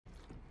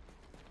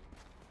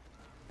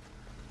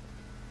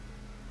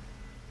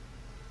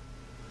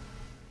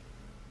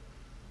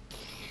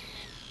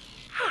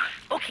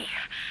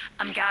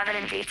I'm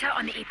gathering data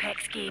on the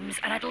Apex games,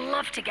 and I'd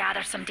love to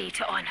gather some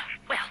data on,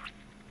 well,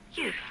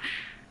 you.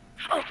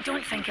 Oh,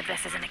 don't think of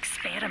this as an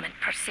experiment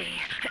per se.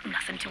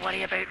 Nothing to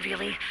worry about,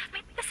 really. I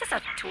mean, this is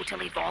a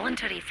totally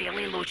voluntary,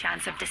 fairly low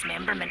chance of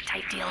dismemberment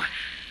type deal.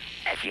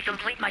 If you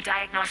complete my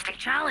diagnostic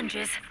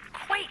challenges,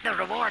 quite the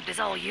reward is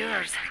all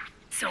yours.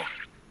 So,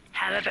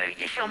 how about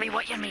you show me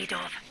what you're made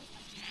of?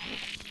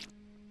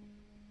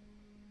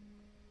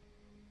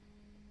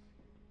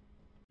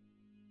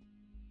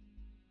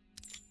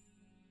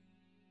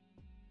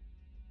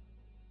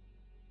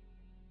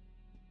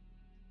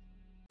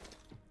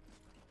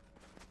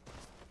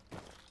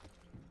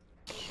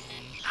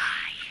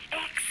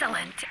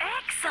 Excellent,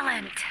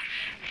 excellent.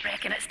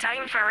 Reckon it's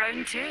time for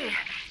round two.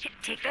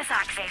 Take this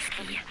access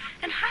key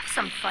and have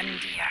some fun,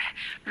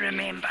 dear.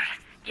 Remember,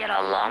 you're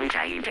a long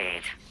time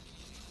dead.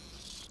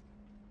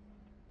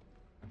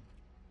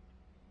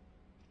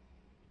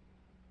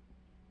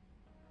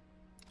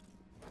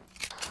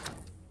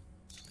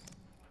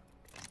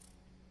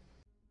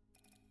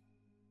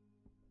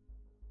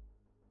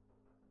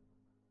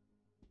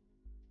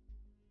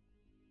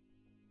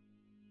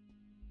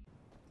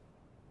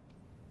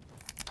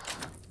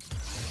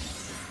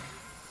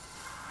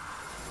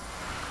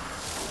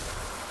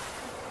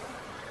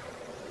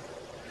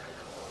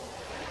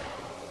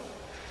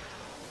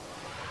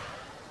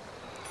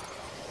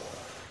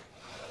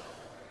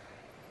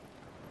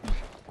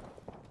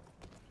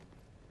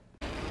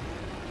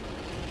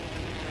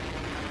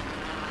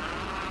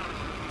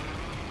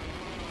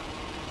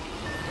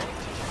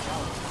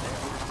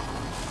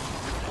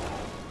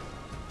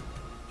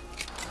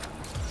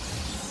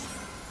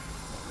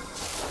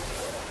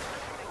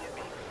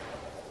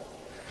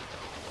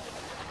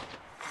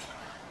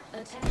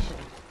 Attention.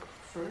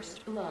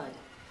 First blood.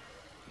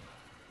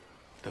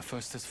 The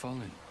first has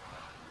fallen.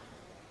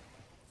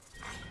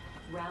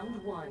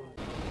 Round one.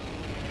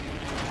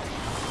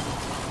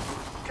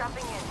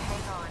 Dropping in,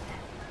 hang on.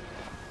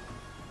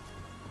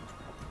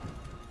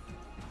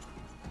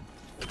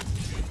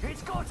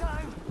 It's go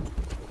time!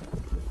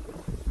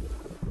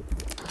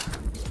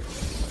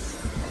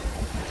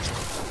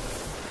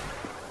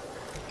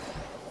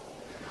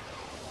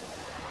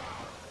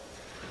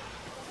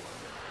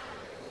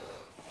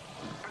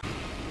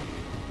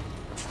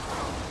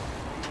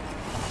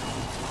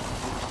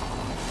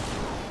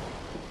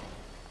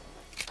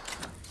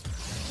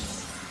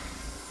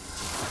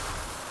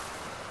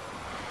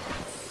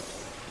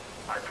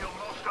 I feel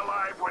most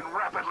alive when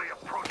rapidly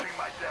approaching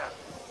my death.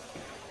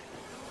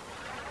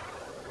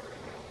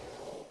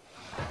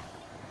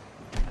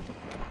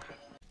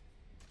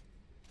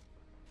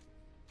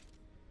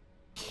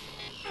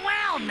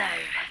 Well now,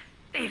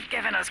 they've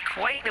given us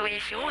quite the way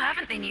show,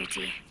 haven't they,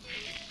 Newty?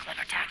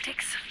 Clever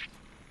tactics,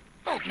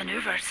 bold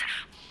maneuvers.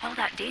 All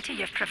that data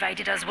you've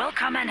provided us will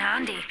come in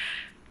handy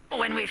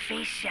when we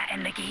face you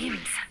in the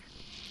games.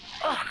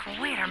 Oh,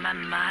 where are my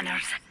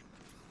manners?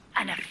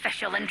 An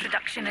official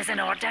introduction is in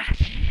order.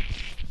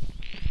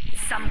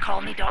 Some call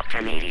me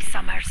Dr. Mary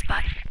Summers,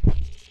 but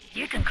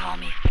you can call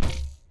me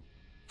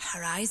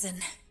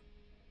Horizon.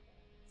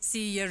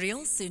 See you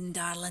real soon,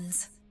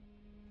 darlings.